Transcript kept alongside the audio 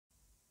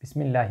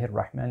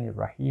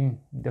Bismillahir-Rahmanir-Rahim,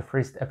 the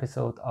first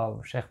episode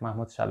of Shaykh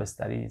Mahmoud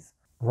Shabestari's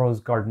Rose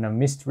Garden of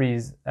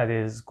Mysteries, that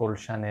is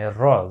Gulshan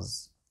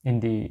Raz.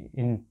 In the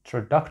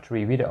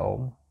introductory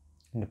video,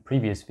 in the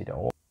previous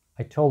video,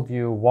 I told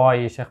you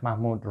why Shaykh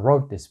Mahmoud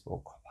wrote this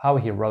book, how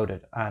he wrote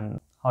it,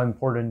 and how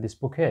important this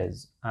book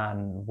is,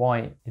 and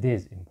why it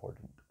is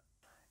important.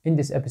 In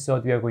this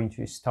episode, we are going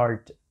to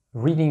start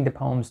reading the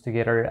poems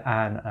together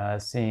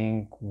and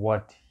seeing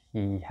what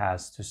he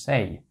has to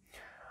say.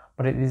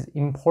 But it is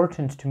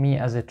important to me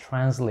as a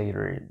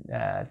translator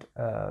that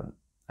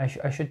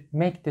I should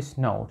make this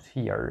note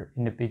here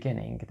in the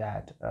beginning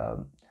that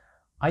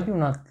I do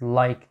not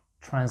like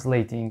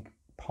translating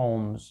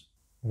poems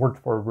word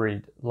for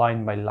word,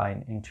 line by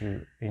line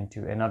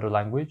into another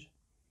language.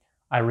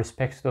 I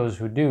respect those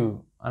who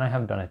do, and I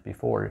have done it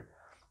before.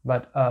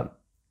 But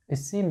it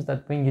seems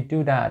that when you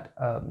do that,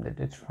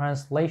 the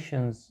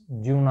translations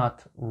do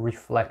not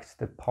reflect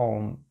the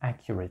poem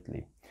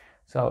accurately.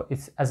 So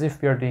it's as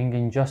if we are doing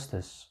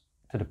injustice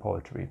to the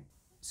poetry.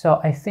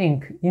 So I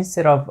think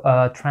instead of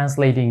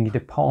translating the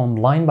poem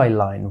line by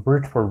line,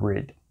 word for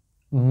word,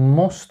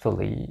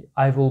 mostly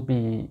I will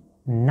be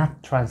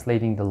not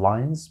translating the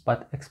lines,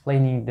 but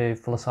explaining the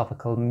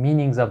philosophical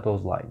meanings of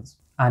those lines.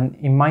 And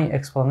in my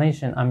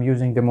explanation, I'm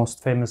using the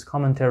most famous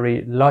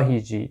commentary,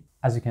 Hijri,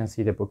 as you can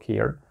see the book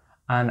here.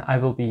 And I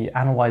will be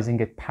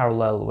analyzing it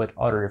parallel with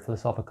other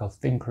philosophical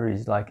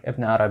thinkers like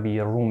Ibn Arabi,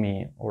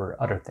 Rumi, or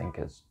other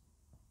thinkers.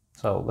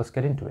 So let's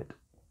get into it.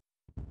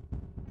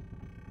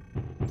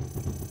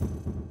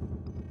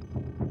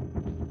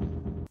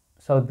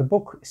 So the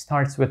book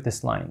starts with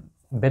this line: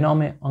 به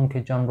نام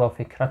آنکه جان را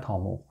فکرت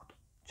آموخت،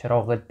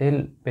 چراغ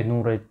دل به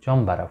نور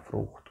جان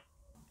برافروخت.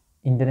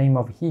 In the name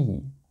of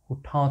He who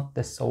taught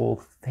the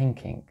soul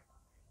thinking,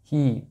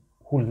 He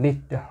who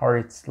lit the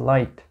heart's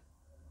light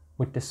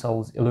with the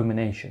soul's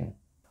illumination.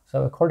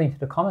 So according to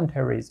the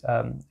commentaries,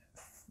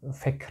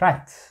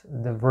 fikrat,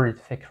 the word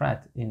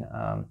fikrat in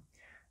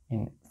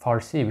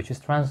Farsi, which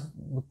is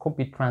could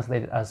be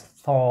translated as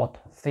thought,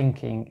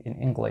 thinking in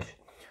English.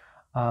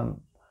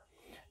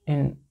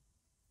 In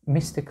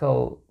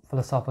mystical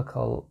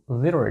philosophical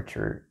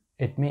literature,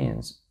 it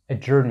means a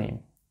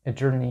journey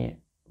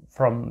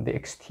from the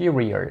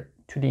exterior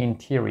to the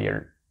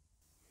interior,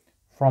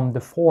 from the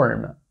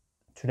form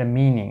to the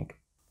meaning.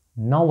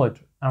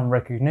 Knowledge and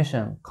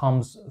recognition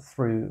comes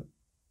through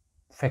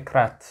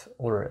fikrat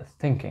or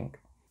thinking.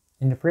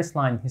 In the first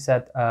line, he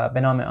said, به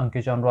نام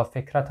آنکه جان را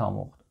فکرت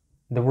آموخت.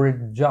 The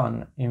word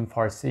jan in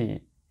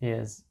Farsi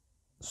is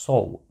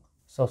soul.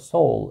 So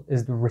soul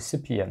is the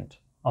recipient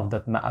of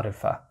that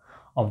ma'rifah,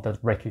 of that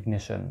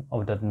recognition,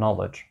 of that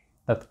knowledge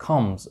that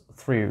comes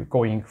through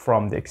going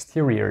from the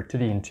exterior to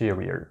the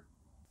interior.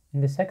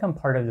 In the second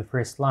part of the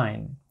first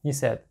line, he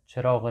said,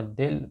 چراغ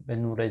دل به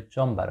نور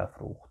جان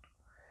برافروخت.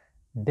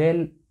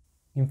 Del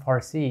in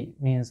Farsi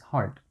means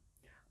heart.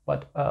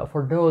 But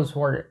for those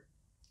who are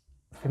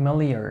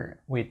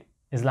familiar with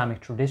Islamic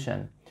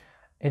tradition,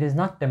 it is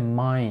not the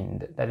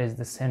mind that is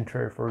the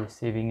center for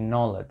receiving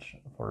knowledge,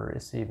 for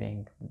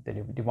receiving the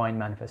divine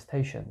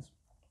manifestations.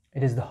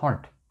 It is the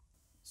heart.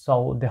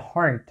 So the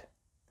heart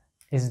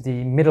is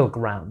the middle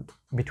ground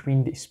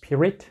between the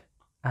spirit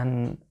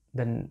and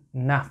the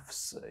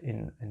nafs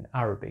in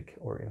Arabic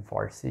or in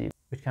Farsi,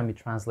 which can be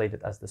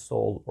translated as the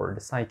soul or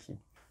the psyche.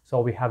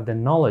 So we have the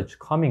knowledge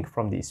coming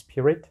from the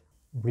spirit,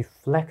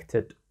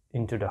 reflected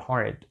into the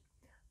heart.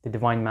 The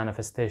divine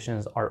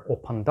manifestations are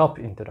opened up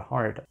into the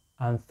heart,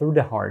 and through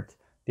the heart,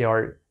 they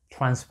are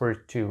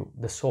transferred to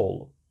the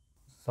soul.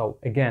 So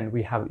again,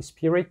 we have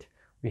spirit,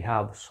 we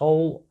have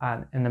soul,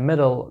 and in the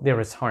middle, there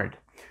is heart.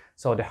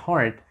 So the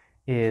heart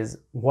is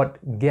what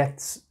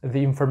gets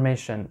the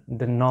information,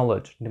 the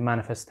knowledge, the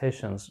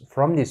manifestations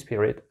from the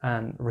spirit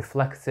and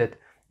reflects it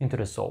into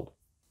the soul.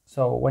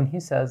 So when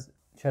he says,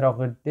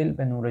 چراغ دل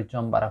به نور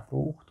جان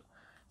برافروخت,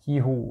 he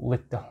who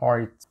lit the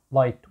heart's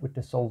light with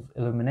the soul's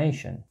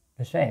illumination,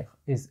 the Shaykh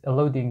is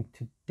alluding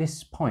to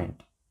this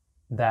point,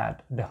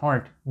 that the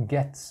heart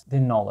gets the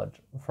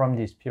knowledge from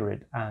the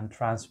spirit and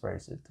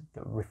transfers it,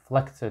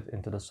 reflects it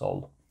into the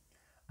soul.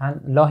 And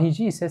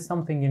Lahiji says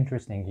something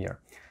interesting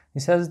here.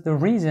 He says the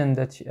reason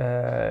that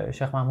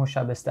Shaykh Mahmoud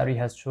Shabestari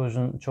has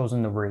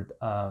chosen the word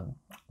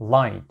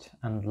light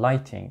and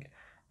lighting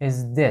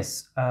is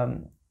this.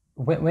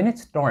 When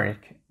it's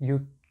dark,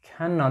 you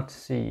cannot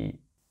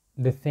see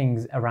the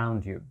things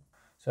around you.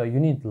 So you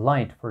need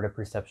light for the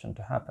perception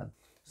to happen.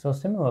 So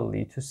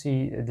similarly, to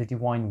see the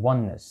divine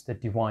oneness, the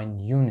divine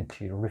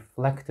unity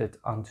reflected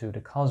onto the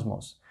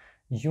cosmos,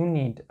 you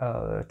need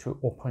to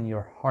open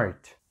your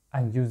heart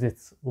and use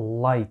its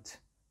light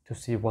to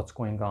see what's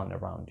going on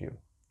around you.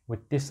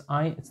 With this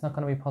eye, it's not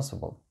going to be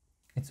possible.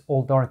 It's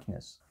all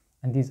darkness.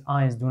 And these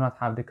eyes do not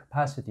have the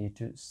capacity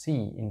to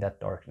see in that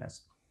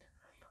darkness.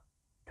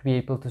 To be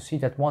able to see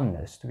that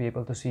oneness, to be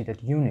able to see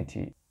that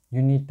unity,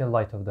 you need the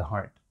light of the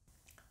heart.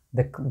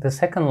 The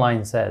second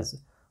line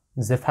says,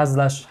 ز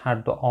فضلش هر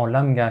دو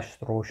عالم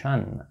گشت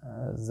روشن،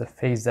 ز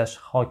فیضش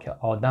خاک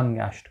آدم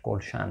گشت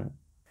گلشن.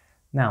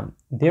 Now,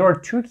 there are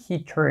two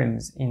key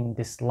terms in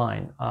this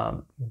line.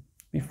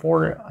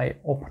 Before I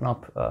open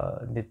up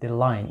the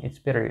line, it's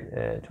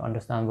better to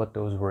understand what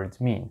those words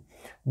mean.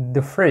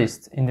 The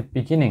first, in the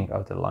beginning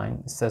of the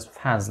line, it says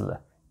fazl,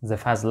 the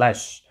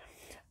fazlash.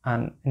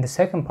 And in the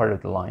second part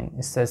of the line,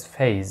 it says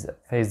phase,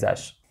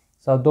 phasedash.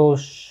 So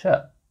those sh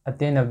at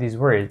the end of these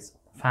words,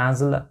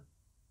 fazl,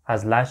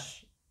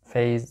 fazlash,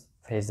 phase,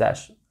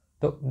 phasedash,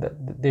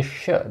 the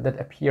sh that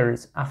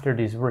appears after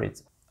these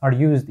words are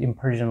used in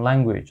Persian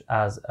language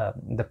as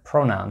the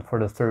pronoun for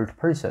the third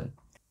person.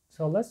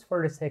 So let's,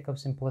 for the sake of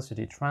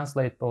simplicity,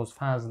 translate both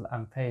fazl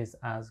and phase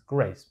as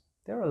grace.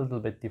 They're a little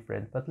bit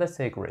different, but let's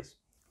say grace.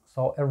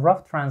 So a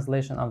rough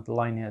translation of the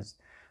line is,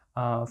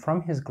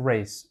 from his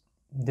grace,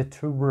 the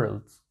two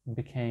worlds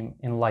became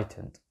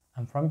enlightened.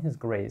 And from his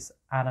grace,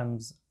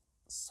 Adam's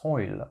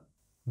soil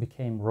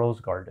became rose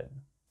garden.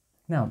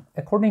 Now,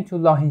 according to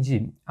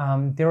Lahiji,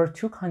 there are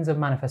two kinds of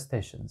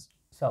manifestations.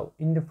 So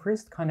in the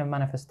first kind of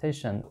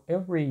manifestation,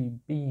 every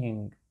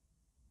being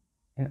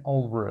in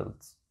all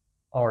worlds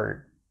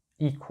are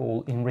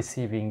equal in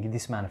receiving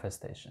this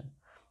manifestation.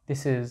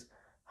 This is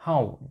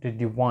how the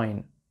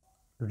divine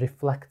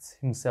reflects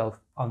himself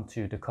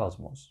onto the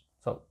cosmos.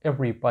 So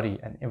everybody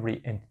and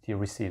every entity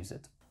receives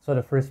it. So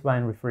the first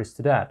line refers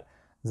to that.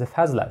 The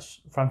fazlash,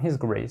 from his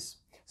grace.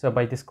 So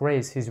by this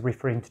grace, he's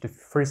referring to the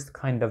first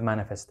kind of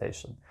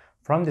manifestation.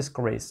 From this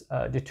grace,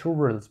 the two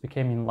worlds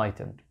became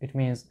enlightened. It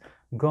means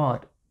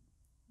God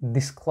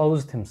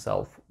disclosed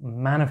himself,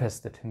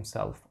 manifested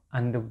himself,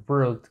 and the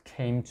world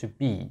came to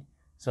be.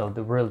 So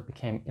the world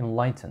became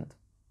enlightened.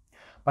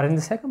 But in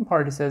the second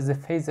part, it says, the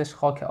feyzesh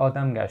khak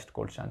Adam gasht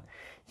gulshan.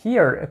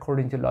 Here,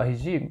 according to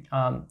Lahiji,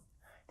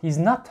 he's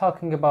not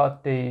talking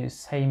about the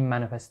same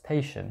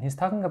manifestation. He's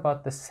talking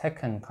about the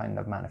second kind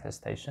of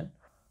manifestation,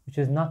 which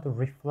is not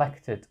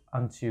reflected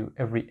onto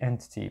every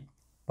entity,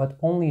 but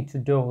only to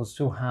those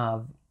who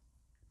have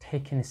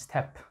taken a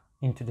step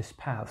into this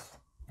path,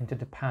 into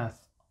the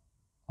path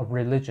of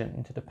religion,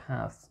 into the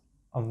path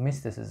of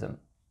mysticism.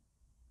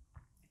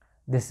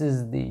 This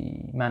is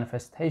the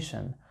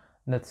manifestation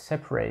that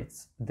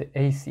separates the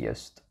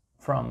atheist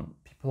from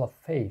people of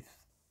faith.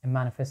 A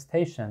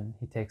manifestation,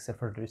 he takes a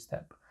further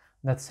step,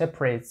 that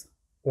separates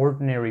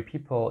ordinary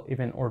people,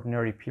 even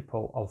ordinary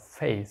people of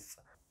faith,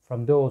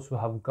 from those who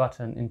have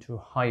gotten into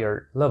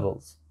higher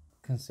levels.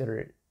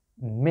 Consider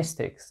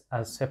mystics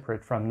as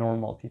separate from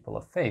normal people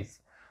of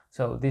faith.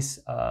 So this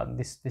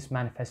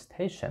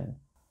manifestation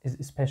is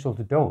special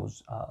to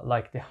those.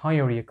 Like the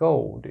higher you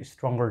go, the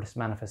stronger this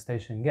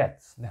manifestation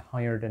gets, the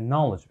higher the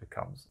knowledge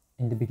becomes.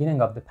 In the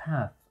beginning of the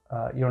path,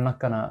 you're not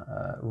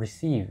gonna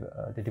receive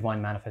the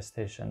divine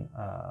manifestation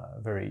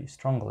very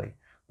strongly,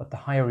 but the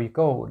higher you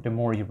go, the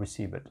more you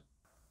receive it.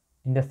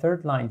 In the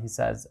third line, he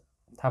says,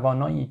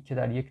 توانایی که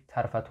در یک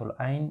طرفة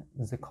العین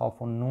ز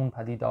کاف و نون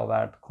پدید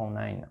آورد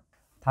کونین.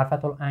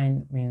 طرفة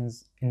العین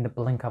means in the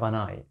blink of an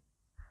eye.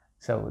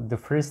 So the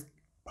first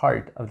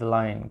part of the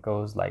line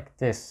goes like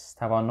this.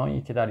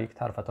 توانایی که در یک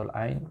طرفة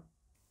العین,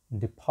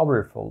 the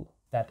powerful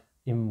that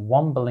in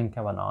one blink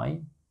of an eye.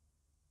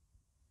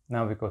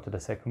 Now we go to the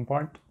second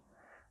part.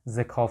 ز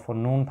کاف و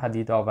نون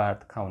پدید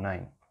آورد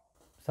کونین.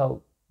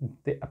 So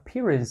the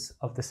appearance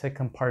of the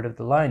second part of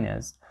the line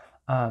is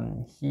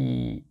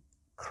he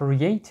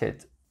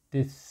created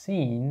the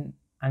seen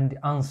and the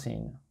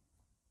unseen,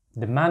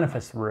 the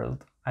manifest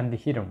world and the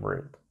hidden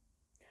world.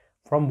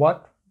 From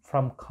what?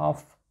 From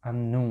Kaf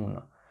and Noon.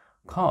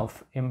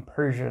 Kaf in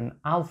Persian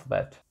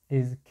alphabet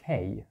is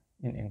K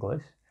in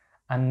English,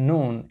 and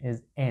Noon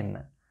is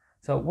N.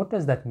 So what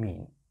does that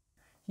mean?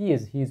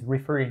 He's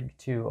referring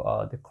to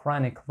the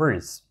Quranic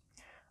verse,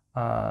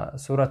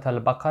 Surah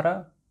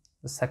Al-Baqarah,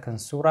 the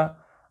second surah,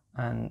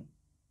 and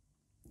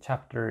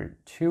chapter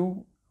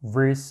 2,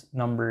 verse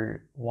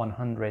number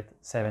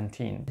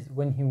 117.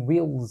 When he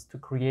wills to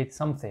create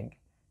something,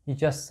 he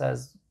just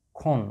says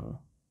kun,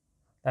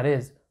 that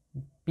is,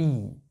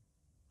 be,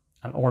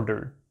 an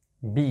order,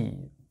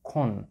 be,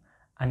 kun,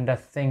 and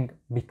that thing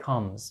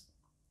becomes.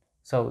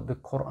 So the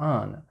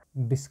Quran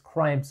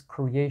describes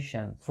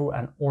creation through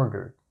an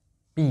order,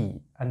 be,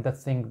 and the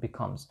thing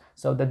becomes.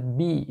 So that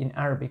be in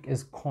Arabic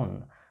is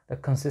kun,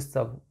 that consists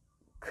of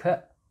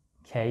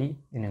k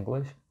in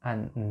English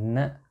and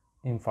n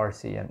in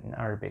Farsi and in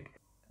Arabic,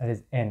 that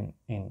is n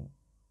in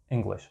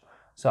English.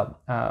 So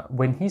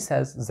when he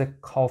says the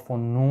kaf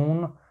and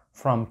noon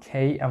from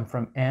k and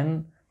from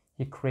n,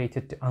 he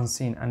created the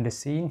unseen and the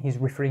seen, he's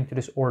referring to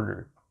this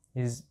order.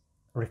 He's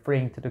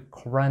referring to the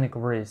Quranic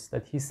verse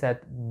that he said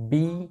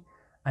be,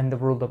 and the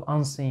world of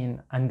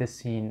unseen and the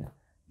seen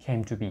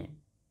came to be.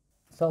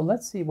 So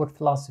let's see what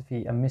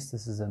philosophy and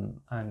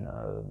mysticism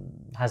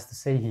has to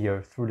say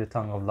here through the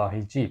tongue of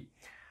Lahiji.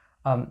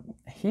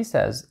 He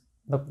says,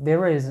 look,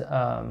 there is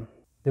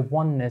the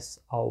oneness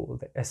of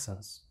the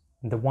essence,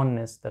 the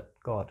oneness that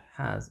God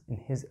has in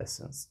his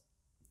essence.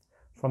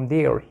 From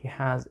there, he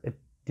has a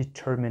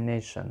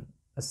determination,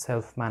 a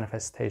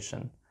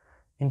self-manifestation.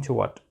 Into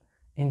what?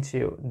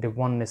 Into the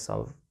oneness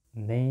of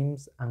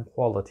names and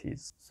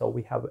qualities. So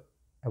we have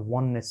a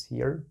oneness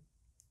here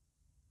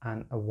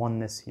and a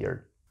oneness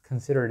here.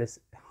 Consider this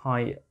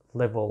high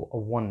level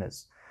of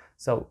oneness.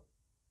 So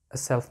a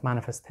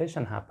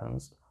self-manifestation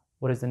happens.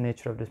 What is the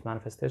nature of this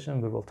manifestation?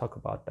 We will talk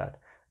about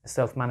that. A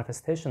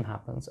self-manifestation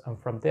happens, and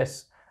from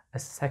this, a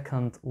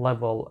second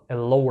level, a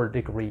lower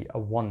degree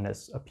of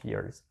oneness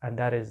appears, and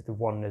that is the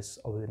oneness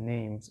of the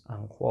names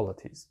and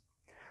qualities.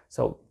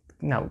 So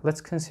now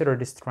let's consider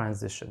this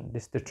transition,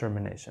 this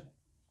determination.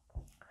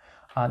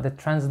 That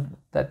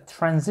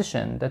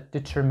transition, that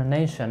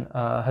determination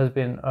has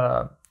been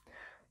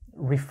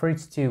referred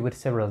to with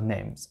several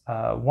names,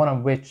 one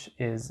of which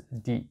is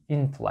the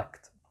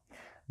intellect,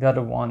 the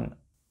other one,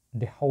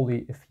 the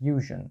holy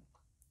effusion,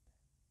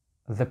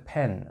 the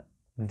pen,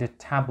 the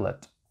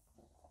tablet,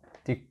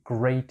 the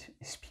great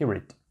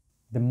spirit,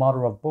 the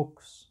mother of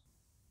books,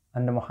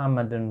 and the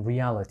Mohammedan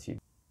reality.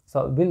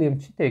 So William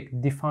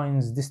Chittick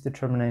defines this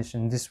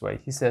determination this way.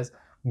 He says,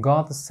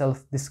 God's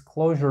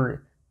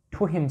self-disclosure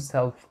to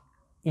himself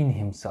in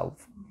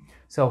himself.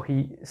 So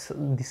he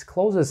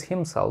discloses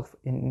himself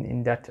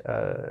in that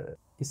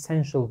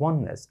essential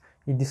oneness.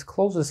 He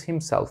discloses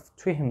himself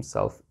to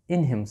himself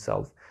in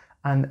himself,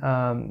 and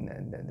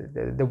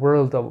the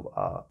world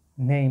of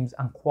names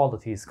and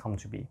qualities come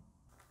to be.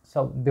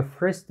 So the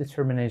first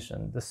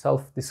determination, the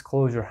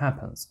self-disclosure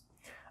happens,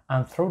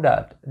 and through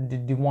that the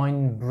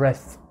divine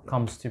breath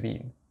comes to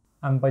be.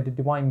 And by the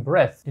divine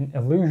breath, in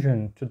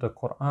allusion to the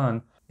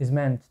Quran, is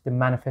meant the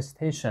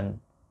manifestation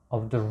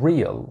of the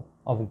real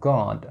of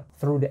God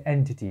through the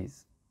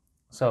entities.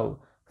 So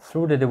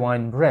through the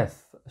divine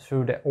breath,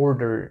 through the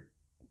order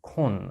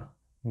kun,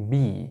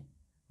 be,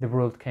 the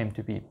world came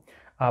to be.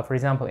 For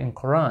example, in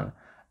Quran,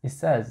 it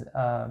says,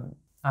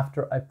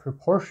 after I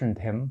proportioned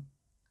him,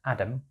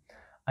 Adam,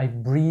 I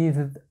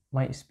breathed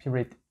my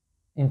spirit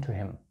into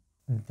him.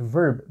 The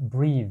verb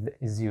breathe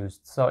is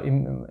used. So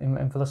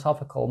in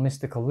philosophical,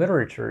 mystical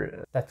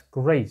literature, that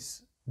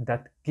grace,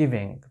 that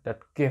giving, that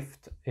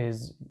gift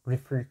is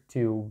referred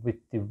to with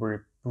the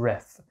verb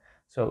breath.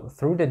 So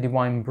through the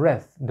divine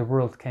breath, the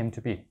world came to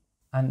be.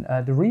 And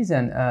the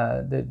reason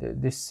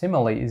this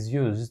simile is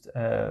used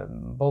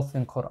both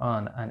in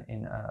Quran and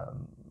in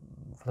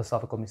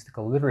philosophical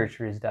mystical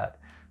literature is that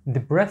the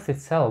breath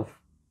itself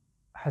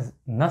has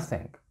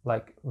nothing.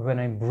 Like when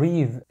I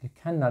breathe, you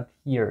cannot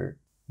hear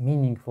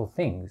meaningful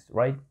things,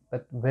 right?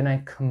 But when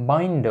I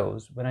combine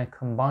those, when I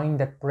combine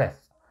that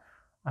breath,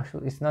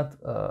 actually it's not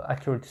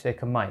accurate to say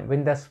combine.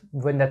 When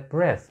that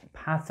breath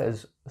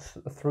passes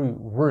through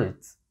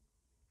words,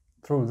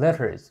 through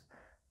letters,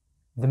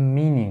 the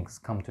meanings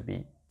come to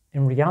be.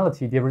 In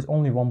reality, there is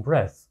only one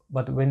breath,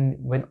 but when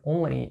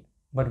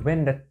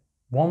that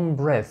one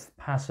breath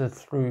passes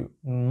through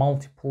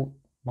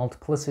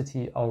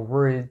multiplicity of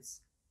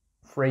words,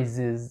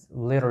 phrases,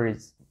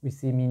 letters, we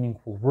see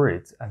meaningful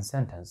words and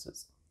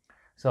sentences.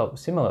 So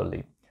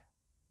similarly,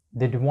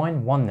 the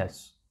divine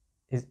oneness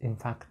is in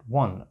fact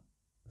one.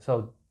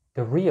 So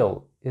the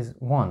real is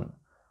one.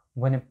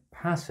 When it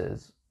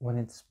passes, when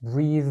it's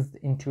breathed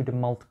into the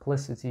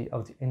multiplicity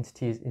of the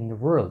entities in the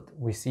world,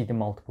 we see the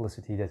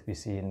multiplicity that we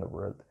see in the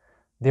world.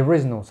 There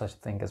is no such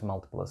thing as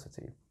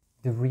multiplicity.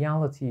 The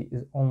reality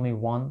is only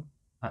one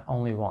and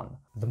only one.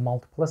 The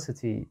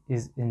multiplicity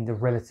is in the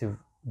relative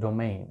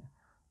domain.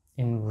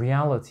 In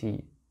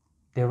reality,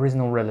 there is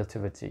no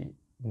relativity.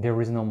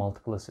 There is no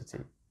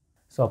multiplicity.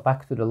 So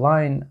back to the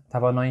line,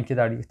 توانایی که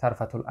در یک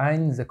طرفة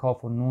العین ز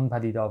کاف و نون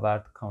پدید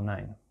آورد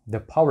کونین. The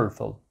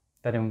powerful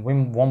that in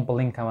one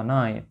blink of an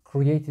eye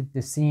created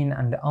the seen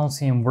and the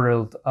unseen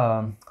world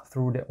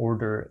through the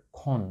order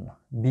kun,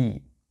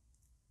 be.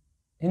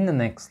 In the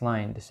next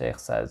line, the Shaykh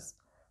says,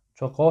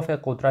 چو قاف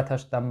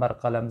قدرتش دم بر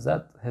قلم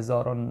زد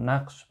هزاران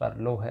نقش بر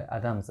لوح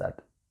عدم زد.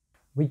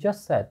 We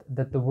just said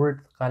that the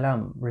word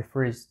qalam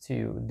refers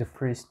to the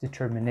first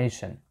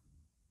determination,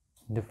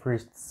 the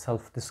first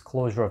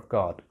self-disclosure of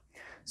God.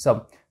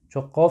 So,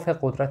 چو قاف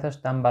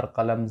قدرتش دم بر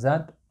قلم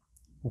زد,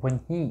 when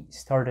he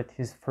started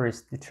his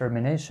first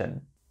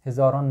determination,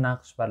 هزاران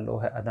نقش بر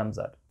لوح عدم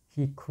زد.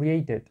 He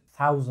created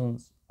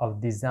thousands of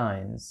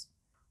designs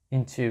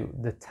into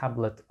the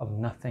tablet of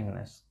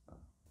nothingness.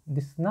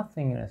 This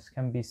nothingness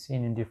can be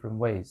seen in different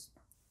ways.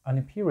 On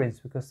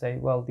appearance, we could say,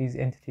 well, these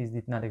entities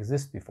did not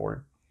exist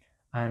before,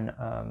 and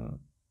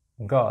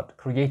God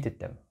created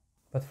them.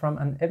 But from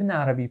an Ibn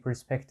Arabi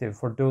perspective,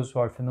 for those who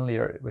are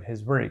familiar with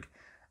his work,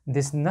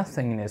 this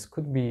nothingness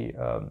could be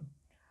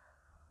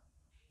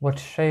what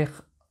Shaykh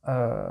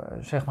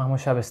Mahmoud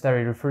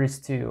Shabestari refers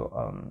to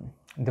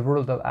the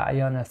world of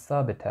A'yan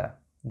al-Thabita,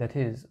 that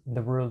is,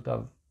 the world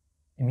of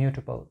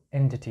immutable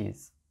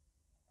entities.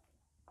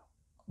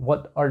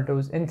 What are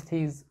those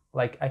entities?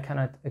 Like, I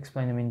cannot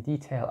explain them in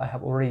detail. I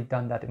have already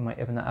done that in my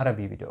Ibn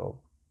Arabi video.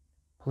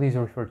 Please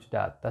refer to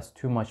that. That's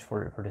too much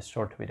for this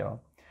short video.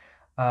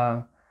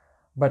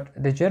 But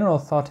the general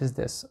thought is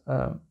this.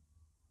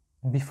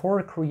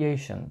 Before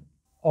creation,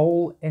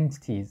 all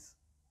entities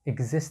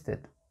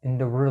existed in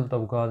the world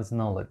of God's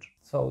knowledge.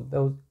 So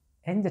those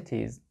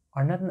entities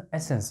are not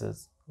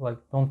essences. Like,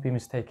 don't be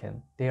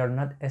mistaken. They are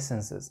not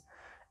essences.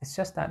 It's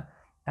just that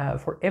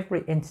for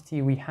every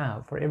entity we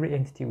have, for every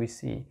entity we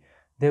see,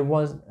 There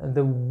was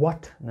the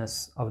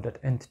whatness of that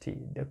entity,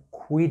 the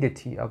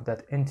quiddity of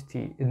that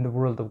entity in the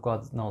world of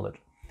God's knowledge.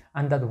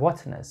 And that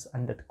whatness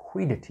and that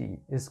quiddity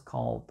is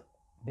called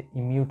the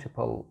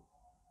immutable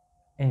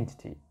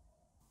entity,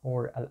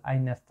 or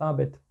al-ayn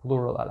thabit,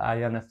 plural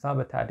al-ayan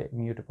thabit, are the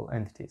immutable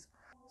entities.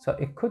 So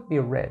it could be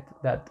read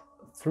that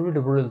through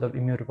the world of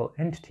immutable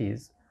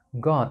entities,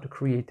 God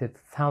created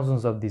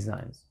thousands of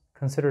designs.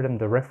 Consider them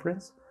the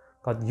reference.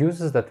 God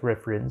uses that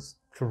reference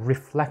to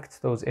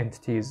reflect those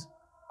entities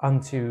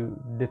onto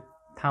the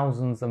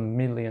thousands and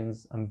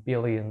millions and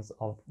billions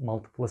of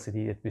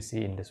multiplicity that we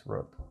see in this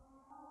world.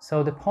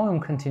 So the poem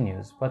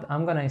continues, but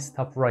I'm gonna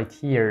stop right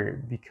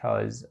here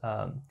because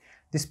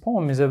this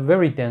poem is a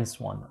very dense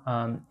one.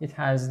 It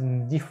has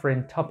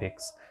different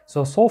topics.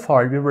 So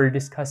far we were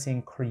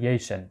discussing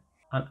creation,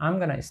 and I'm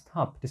gonna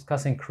stop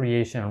discussing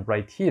creation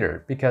right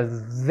here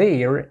because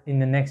there, in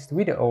the next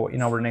video,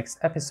 in our next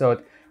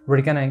episode,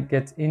 we're gonna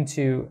get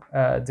into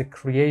the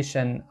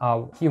creation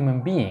of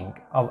human being,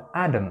 of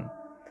Adam,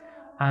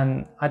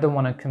 and I don't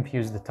want to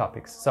confuse the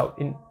topics. So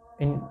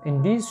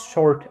in these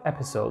short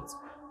episodes,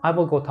 I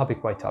will go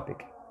topic by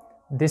topic.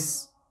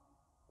 This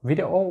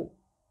video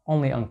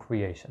only on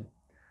creation.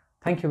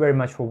 Thank you very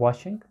much for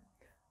watching.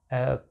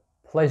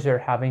 Pleasure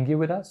having you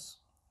with us,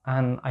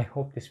 and I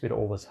hope this video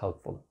was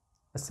helpful.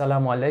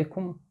 Assalamu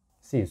alaikum.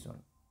 See you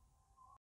soon.